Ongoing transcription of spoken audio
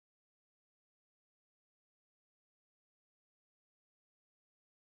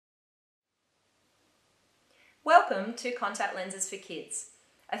Welcome to Contact Lenses for Kids,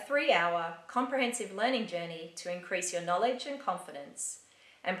 a 3-hour comprehensive learning journey to increase your knowledge and confidence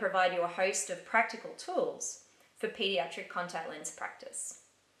and provide you a host of practical tools for pediatric contact lens practice.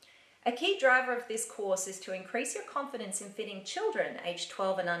 A key driver of this course is to increase your confidence in fitting children aged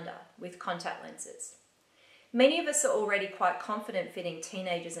 12 and under with contact lenses. Many of us are already quite confident fitting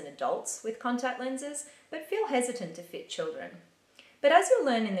teenagers and adults with contact lenses, but feel hesitant to fit children. But as you'll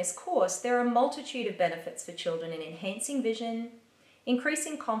learn in this course, there are a multitude of benefits for children in enhancing vision,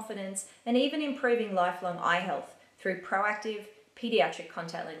 increasing confidence, and even improving lifelong eye health through proactive pediatric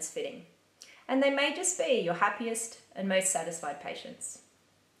contact lens fitting. And they may just be your happiest and most satisfied patients.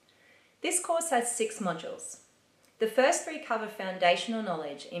 This course has 6 modules. The first 3 cover foundational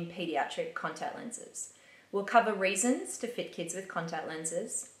knowledge in pediatric contact lenses. We'll cover reasons to fit kids with contact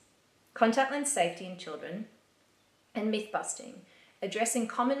lenses, contact lens safety in children, and myth busting, addressing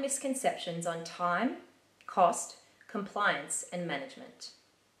common misconceptions on time, cost, compliance, and management.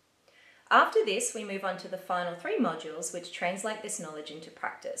 After this, we move on to the final 3 modules which translate this knowledge into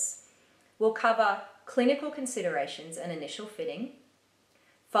practice. We'll cover clinical considerations and initial fitting,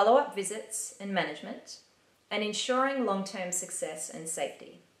 follow-up visits and management, and ensuring long-term success and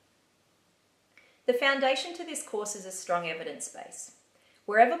safety. The foundation to this course is a strong evidence base.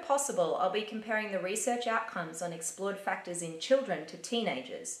 Wherever possible, I'll be comparing the research outcomes on explored factors in children to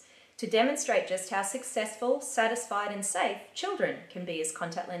teenagers to demonstrate just how successful, satisfied, and safe children can be as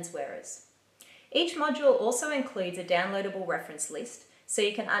contact lens wearers. Each module also includes a downloadable reference list so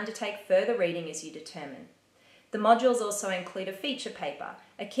you can undertake further reading as you determine. The modules also include a feature paper,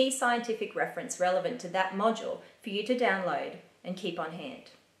 a key scientific reference relevant to that module for you to download and keep on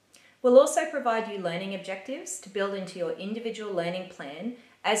hand. We'll also provide you learning objectives to build into your individual learning plan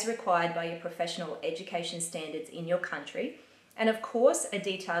as required by your professional education standards in your country, and of course, a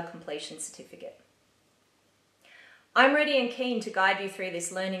detailed completion certificate. I'm ready and keen to guide you through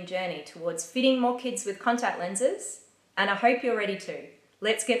this learning journey towards fitting more kids with contact lenses, and I hope you're ready too.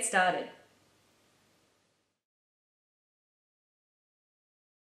 Let's get started.